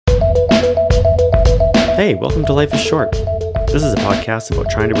Hey, welcome to Life is Short. This is a podcast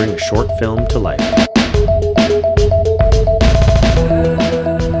about trying to bring a short film to life.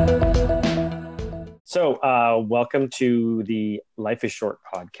 So, welcome to the Life is Short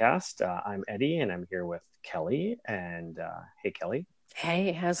podcast. I'm Eddie, and I'm here with Kelly. And hey, Kelly.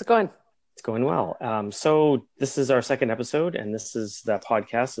 Hey, how's it going? It's going well. So this is our second episode, and this is the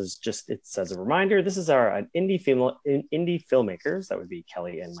podcast. It's as a reminder. This is our indie filmmakers. That would be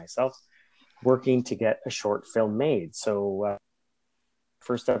Kelly and myself, working to get a short film made. So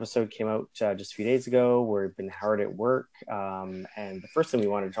first episode came out just a few days ago. We've been hard at work, and the first thing we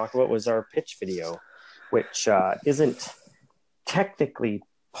wanted to talk about was our pitch video, which isn't technically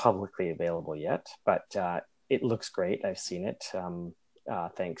publicly available yet, but it looks great. I've seen it.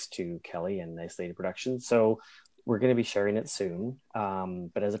 Thanks to Kelly and Nice Lady Productions. So we're going to be sharing it soon.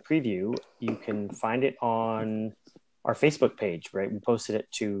 But as a preview, you can find it on our Facebook page, right? We posted it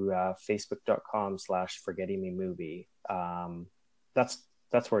to facebook.com/forgettingmemovie. That's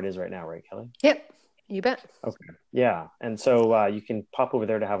where it is right now, right, Kelly? Yep, you bet. Okay. Yeah. And so you can pop over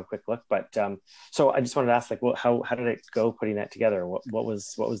there to have a quick look. But so I just wanted to ask, like, how did it go putting that together? What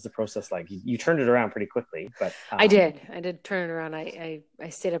was the process like? You turned it around pretty quickly, but I did turn it around. I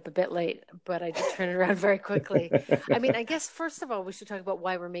stayed up a bit late, but I did turn it around very quickly. I mean, I guess first of all, we should talk about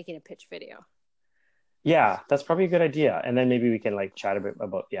why we're making a pitch video. Yeah, that's probably a good idea. And then maybe we can like chat a bit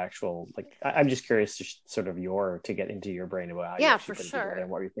about the actual, like, I'm just curious to sort of to get into your brain about how you for put it sure together and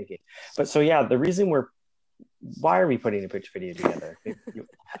what you're thinking. But so, yeah, why are we putting a pitch video together?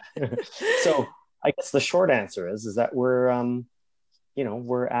 So I guess the short answer is that we're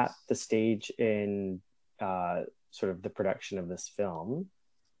at the stage in sort of the production of this film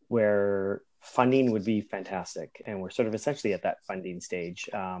where funding would be fantastic. And we're sort of essentially at that funding stage.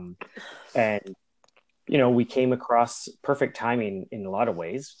 And we came across perfect timing in a lot of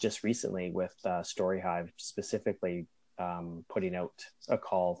ways just recently with Storyhive specifically putting out a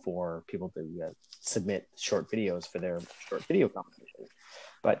call for people to submit short videos for their short video competition.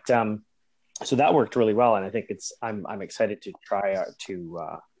 But so that worked really well, and I think I'm excited to try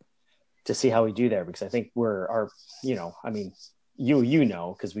to see how we do there, because I think because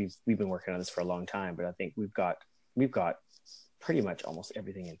we've been working on this for a long time, but I think we've got pretty much almost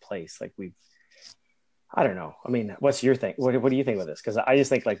everything in place. Like I don't know. I mean, what's your thing? What do you think about this? Because I just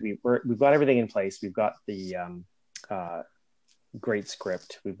think like we've got everything in place. We've got the great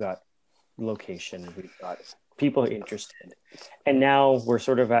script. We've got location. We've got people interested, and now we're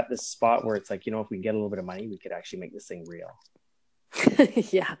sort of at this spot where it's like, if we can get a little bit of money, we could actually make this thing real.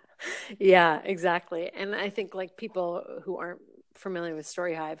 Yeah, exactly. And I think like people who aren't familiar with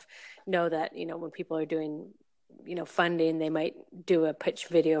Storyhive know that when people are doing funding, they might do a pitch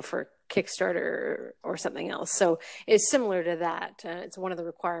video for Kickstarter or something else. So it's similar to that. It's one of the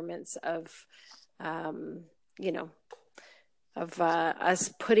requirements of us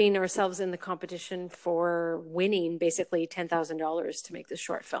putting ourselves in the competition for winning basically $10,000 to make this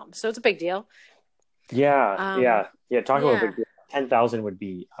short film. So it's a big deal. Yeah. Talk about a big deal. 10,000 would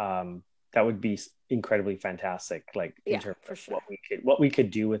be that would be incredibly fantastic. Like in terms of sure. what we could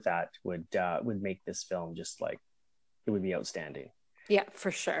do with that would make this film just like, it would be outstanding. Yeah, for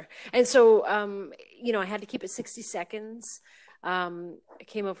sure. And so, I had to keep it 60 seconds. I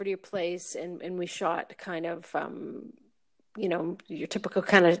came over to your place and we shot kind of, your typical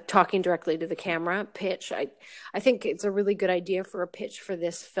kind of talking directly to the camera pitch. I think it's a really good idea for a pitch for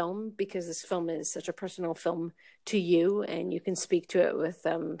this film, because this film is such a personal film to you and you can speak to it with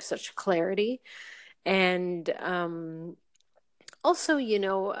such clarity. And also,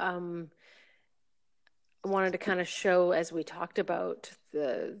 I wanted to kind of show, as we talked about,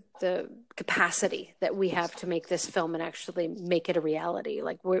 the capacity that we have to make this film and actually make it a reality.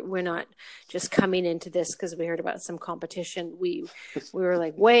 Like we're not just coming into this because we heard about some competition. We were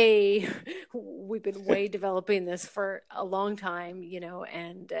like we've been developing this for a long time,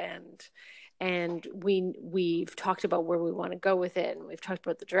 and we've talked about where we want to go with it, and we've talked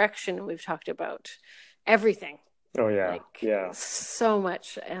about the direction, and we've talked about everything. Oh yeah, so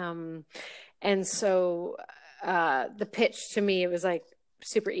much. And so the pitch to me, it was like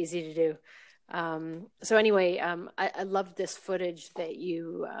super easy to do. So anyway, I loved this footage that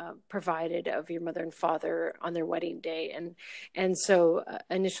you provided of your mother and father on their wedding day. And so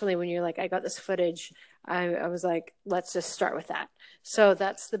initially when you're like, I got this footage, I was like, let's just start with that. So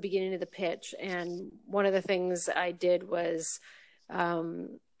that's the beginning of the pitch. And one of the things I did was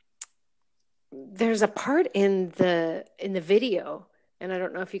there's a part in the video, and I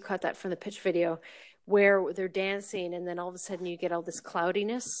don't know if you caught that from the pitch video, where they're dancing and then all of a sudden you get all this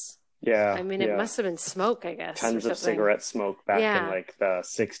cloudiness. Yeah. I mean, it must have been smoke, I guess. Tons of cigarette smoke back in like the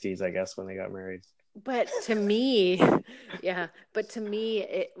 60s, I guess, when they got married. but to me, yeah, but to me,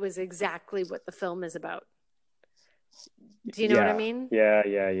 it was exactly what the film is about. Do you know what I Yeah, mean?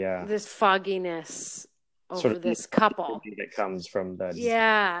 yeah. This fogginess Sort over of the this couple. uncertainty that comes from the disease.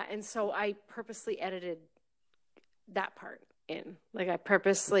 Yeah. And so I purposely edited that part in. Like I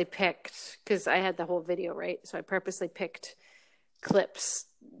purposely picked, because I had the whole video, right? So I purposely picked clips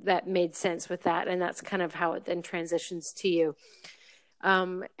that made sense with that. And that's kind of how it then transitions to you.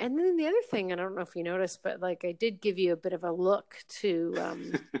 And then the other thing, I don't know if you noticed, but like I did give you a bit of a look to,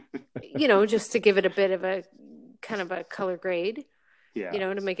 just to give it a bit of a kind of a color grade, Yeah.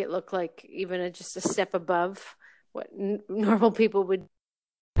 to make it look like even just a step above what normal people would.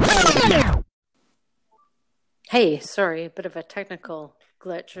 Hey, sorry, a bit of a technical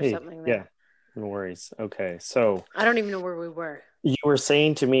glitch or Hey, something yeah, there. no worries. Okay, so I don't even know where we were. you were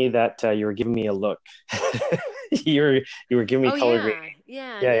saying to me that you were giving me a look. you were you were giving me Oh color yeah, grading.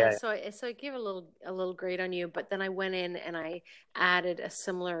 yeah, Yeah, yeah. yeah, So I gave a little grade on you, but then I went in and I added a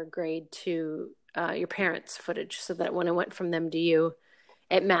similar grade to your parents' footage, so that when I went from them to you,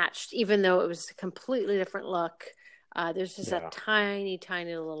 it matched, even though it was a completely different look. There's just a yeah. tiny,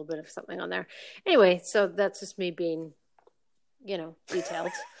 tiny little bit of something on there. Anyway, so that's just me being,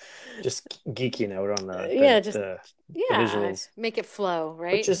 detailed. Just geeking out on Yeah, just the yeah, visuals, make it flow,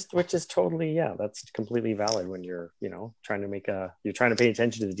 right? which is totally, yeah, that's completely valid when you're, trying to you're trying to pay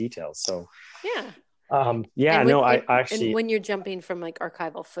attention to the details. So, Yeah. yeah, And when no, I and actually, when you're jumping from like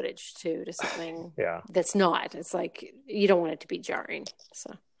archival footage to something yeah. that's not, it's like you don't want it to be jarring.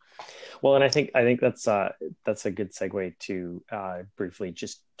 So Well, and I think that's a good segue to briefly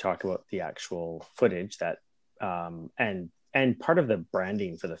just talk about the actual footage that and part of the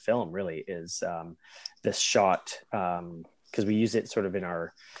branding for the film really is this shot because we use it sort of in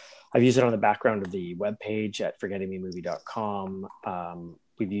our I've used it on the background of the webpage at forgettingmemovie.com.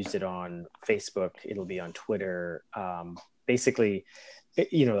 We've used it on Facebook. It'll be on Twitter. Basically,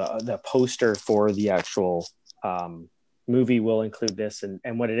 the poster for the actual movie will include this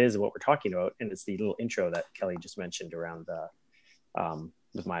and what it is and what we're talking about. And it's the little intro that Kelly just mentioned around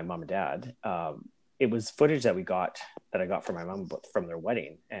with my mom and dad. It was footage that I got from my mom from their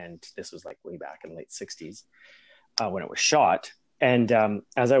wedding. And this was like way back in the late 60s when it was shot. And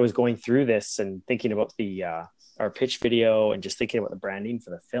as I was going through this and thinking about the our pitch video and just thinking about the branding for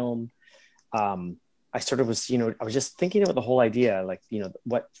the film, I sort of was, I was just thinking about the whole idea, like,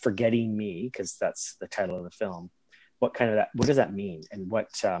 what forgetting me, because that's the title of the film. What does that mean? And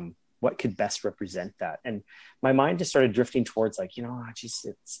what could best represent that? And my mind just started drifting towards like, geez,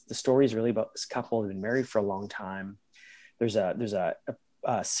 the story is really about this couple who've been married for a long time. There's a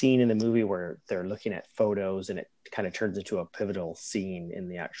scene in the movie where they're looking at photos and it kind of turns into a pivotal scene in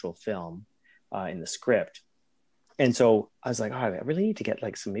the actual film, in the script. And so I was like, oh, I really need to get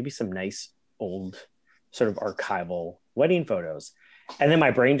like maybe some nice old sort of archival wedding photos. And then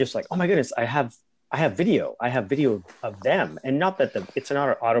my brain just like, oh my goodness, I have video of them. And not that it's an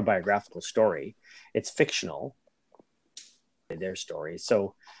autobiographical story. It's fictional, their story.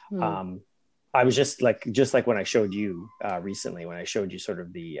 So hmm. um, I was just like when I showed you recently, when I showed you sort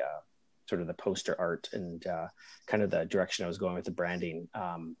of the poster art and kind of the direction I was going with the branding.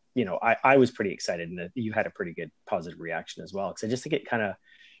 I was pretty excited, and you had a pretty good positive reaction as well, because I just think it kind of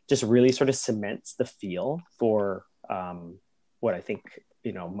just really sort of cements the feel for what I think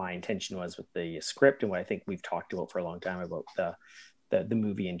my intention was with the script and what I think we've talked about for a long time about the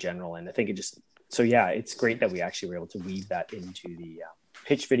movie in general. And I think yeah, it's great that we actually were able to weave that into the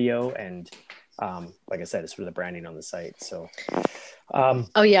pitch video and like I said, it's sort of the branding on the site. So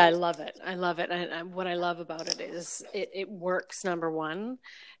Oh yeah, I love it. I love it. And what I love about it is it works, number one.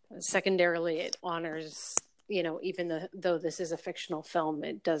 Secondarily, it honors, even though this is a fictional film,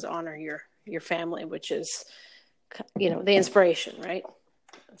 it does honor your family, which is, the inspiration, right?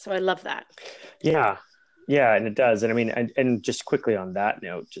 So I love that. yeah, and it does. And I mean, and just quickly on that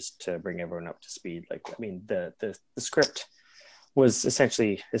note, just to bring everyone up to speed, like, I mean, the script was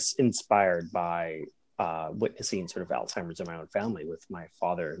essentially inspired by witnessing sort of Alzheimer's in my own family with my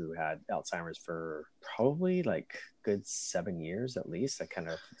father, who had Alzheimer's for probably like good 7 years at least. I kind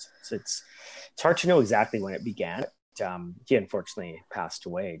of it's hard to know exactly when it began. He unfortunately passed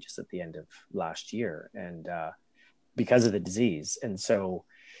away just at the end of last year, and because of the disease. And so,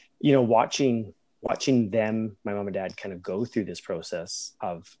 watching them, my mom and dad, kind of go through this process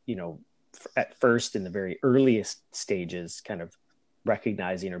of, at first in the very earliest stages, kind of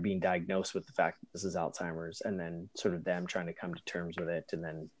recognizing or being diagnosed with the fact that this is Alzheimer's, and then sort of them trying to come to terms with it, and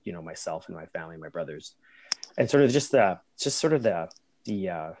then myself and my family, my brothers, and sort of the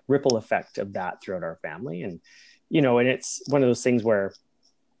ripple effect of that throughout our family. And and it's one of those things where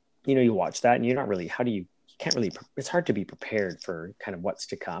you watch that and you're not really, you can't really, it's hard to be prepared for kind of what's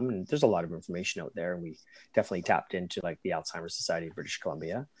to come. And there's a lot of information out there. And we definitely tapped into like the Alzheimer's Society of British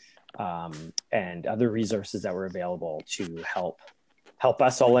Columbia, and other resources that were available to help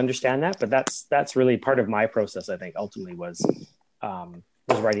us all understand that. But that's really part of my process, I think, ultimately was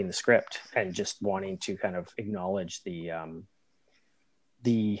writing the script and just wanting to kind of acknowledge the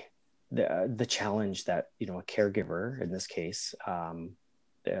challenge that, a caregiver in this case,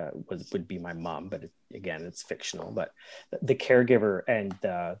 would be my mom, but again, it's fictional, but the caregiver and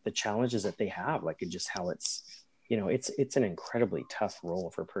the challenges that they have, like, and just how it's an incredibly tough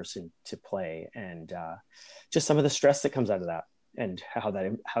role for a person to play, and just some of the stress that comes out of that, and how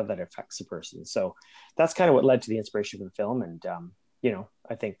that affects a person. So that's kind of what led to the inspiration for the film. And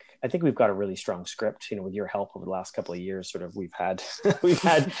I think we've got a really strong script. With your help over the last couple of years, sort of we've had we've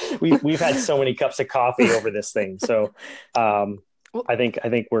had so many cups of coffee over this thing. So I think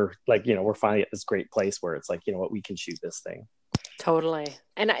we're like, we're finally at this great place where it's like, what, we can shoot this thing. Totally.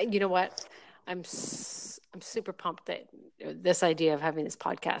 And you know what? I'm super pumped that this idea of having this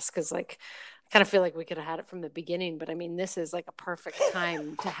podcast, because like I kind of feel like we could have had it from the beginning, but I mean, this is like a perfect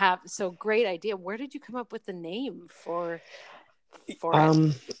time to have. So great idea. Where did you come up with the name for it?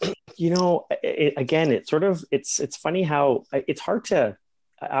 Again, it's funny how it's hard to,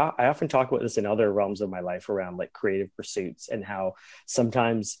 I often talk about this in other realms of my life around like creative pursuits, and how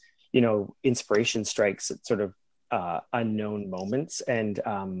sometimes, inspiration strikes at sort of unknown moments. And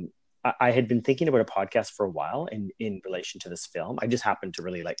I had been thinking about a podcast for a while in relation to this film. I just happen to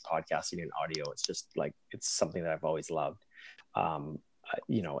really like podcasting and audio. It's just like, it's something that I've always loved.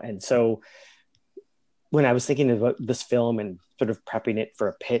 And so when I was thinking about this film and sort of prepping it for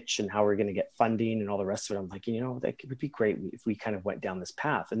a pitch and how we're going to get funding and all the rest of it, I'm like, that would be great if we kind of went down this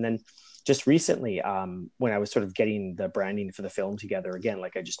path. And then just recently, when I was sort of getting the branding for the film together, again,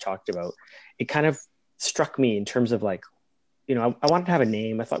 like I just talked about, it kind of struck me in terms of like, I wanted to have a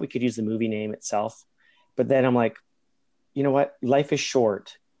name. I thought we could use the movie name itself, but then I'm like, you know what? Life is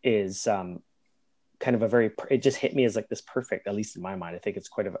Short is kind of it just hit me as like this perfect, at least in my mind, I think it's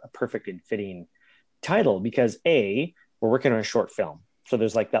quite a perfect and fitting title, because we're working on a short film. So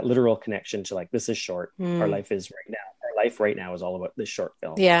there's like that literal connection to like, this is short. Our life right now is all about this short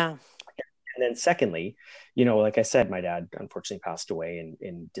film. Yeah. And then secondly, like I said, my dad unfortunately passed away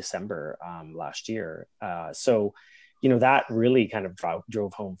in December last year. So that really kind of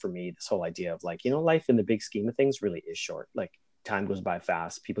drove home for me this whole idea of like, life in the big scheme of things really is short. Like, time goes by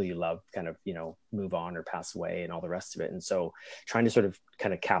fast. People you love kind of, move on or pass away and all the rest of it. And so trying to sort of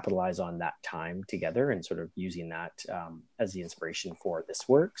kind of capitalize on that time together and sort of using that as the inspiration for this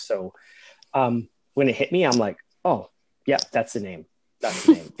work. So when it hit me, I'm like, oh, yeah, that's the name. That's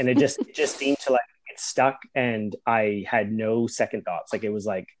the name. And it just seemed to like, it stuck, and I had no second thoughts. Like, it was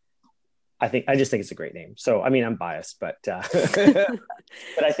like, I just think it's a great name. So, I mean, I'm biased, but but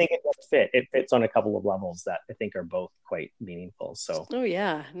I think it does fit. It fits on a couple of levels that I think are both quite meaningful. So, oh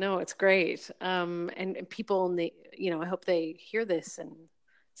yeah, no, it's great. And people, I hope they hear this and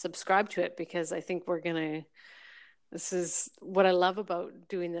subscribe to it, because I think this is what I love about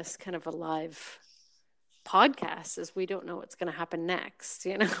doing this kind of a live podcast, is we don't know what's going to happen next,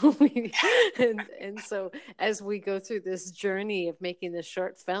 and so as we go through this journey of making this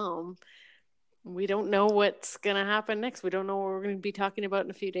short film, we don't know what's going to happen next. We don't know what we're going to be talking about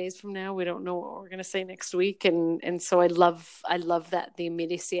in a few days from now. We don't know what we're going to say next week. And so I love that, the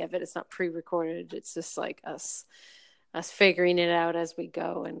immediacy of it. It's not pre-recorded. It's just like us figuring it out as we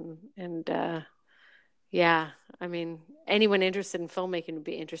go. And yeah, I mean, anyone interested in filmmaking would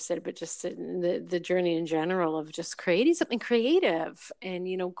be interested, but just in the journey in general of just creating something creative and,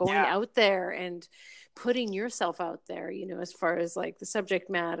 going out there and putting yourself out there, as far as like the subject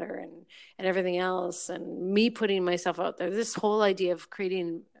matter and everything else, and me putting myself out there. This whole idea of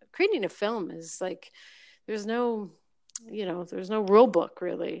creating a film is like, there's no rule book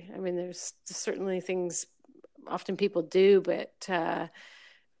really. I mean, there's certainly things often people do, but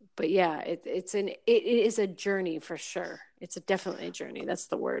yeah, it is a journey for sure. It's definitely a journey. That's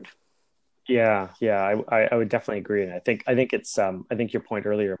the word. Yeah, I would definitely agree. And I think it's I think your point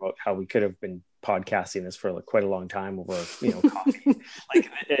earlier about how we could have been podcasting this for like quite a long time over coffee. Like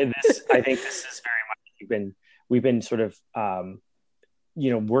this, I think this is very much we've been sort of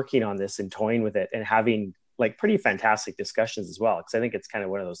working on this and toying with it and having like pretty fantastic discussions as well. Because I think it's kind of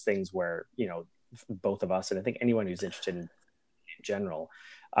one of those things where both of us, and I think anyone who's interested in general,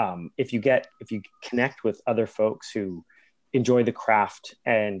 if you connect with other folks who enjoy the craft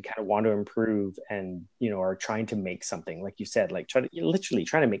and kind of want to improve and are trying to make something, like you said, like literally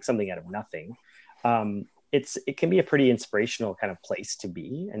trying to make something out of nothing, it can be a pretty inspirational kind of place to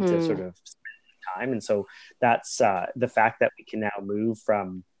be and to sort of spend time. And so that's the fact that we can now move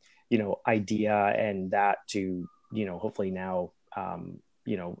from, idea and that to, hopefully now,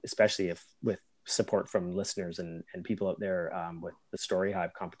 especially if with support from listeners and people out there, with the Story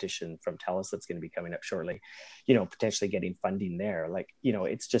Hive competition from TELUS that's going to be coming up shortly, potentially getting funding there. Like,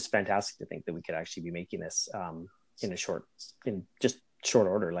 it's just fantastic to think that we could actually be making this in just short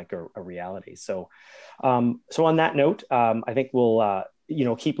order, like a reality. So on that note, I think we'll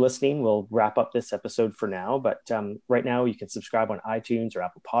keep listening. We'll wrap up this episode for now, but right now you can subscribe on iTunes or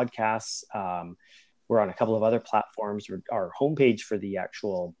Apple Podcasts. We're on a couple of other platforms. Our homepage for the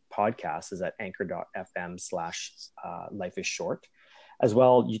actual podcast is at anchor.fm/life is short. As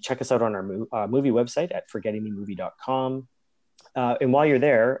well, you check us out on our movie website at forgettingmemovie.com. And while you're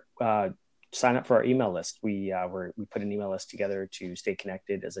there, sign up for our email list. We put an email list together to stay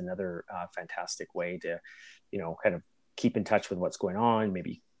connected as another fantastic way to, kind of keep in touch with what's going on.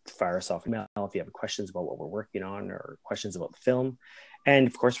 Maybe fire us off an email if you have questions about what we're working on or questions about the film. And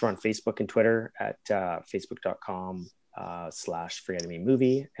of course, we're on Facebook and Twitter at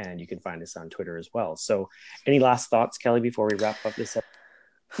facebook.com/forgettingmemovie. And you can find us on Twitter as well. So any last thoughts, Kelly, before we wrap up this episode?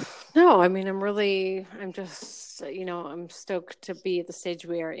 No, I mean, I'm just, I'm stoked to be at the stage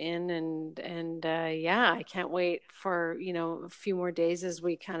we are in, and yeah, I can't wait for, a few more days as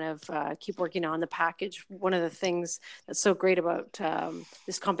we kind of keep working on the package. One of the things that's so great about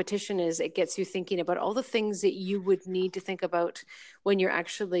this competition is it gets you thinking about all the things that you would need to think about when you're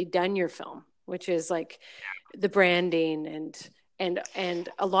actually done your film, which is like the branding and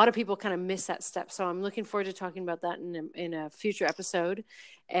a lot of people kind of miss that step. So I'm looking forward to talking about that in a future episode.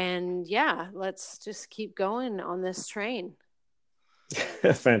 And yeah, let's just keep going on this train.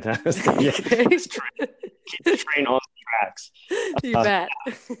 Fantastic. Yeah. Keep the train on the tracks. You bet.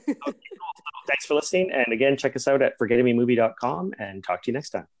 Okay, cool. Thanks for listening. And again, check us out at forgettingmemovie.com and talk to you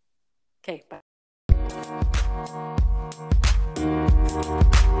next time. Okay, bye.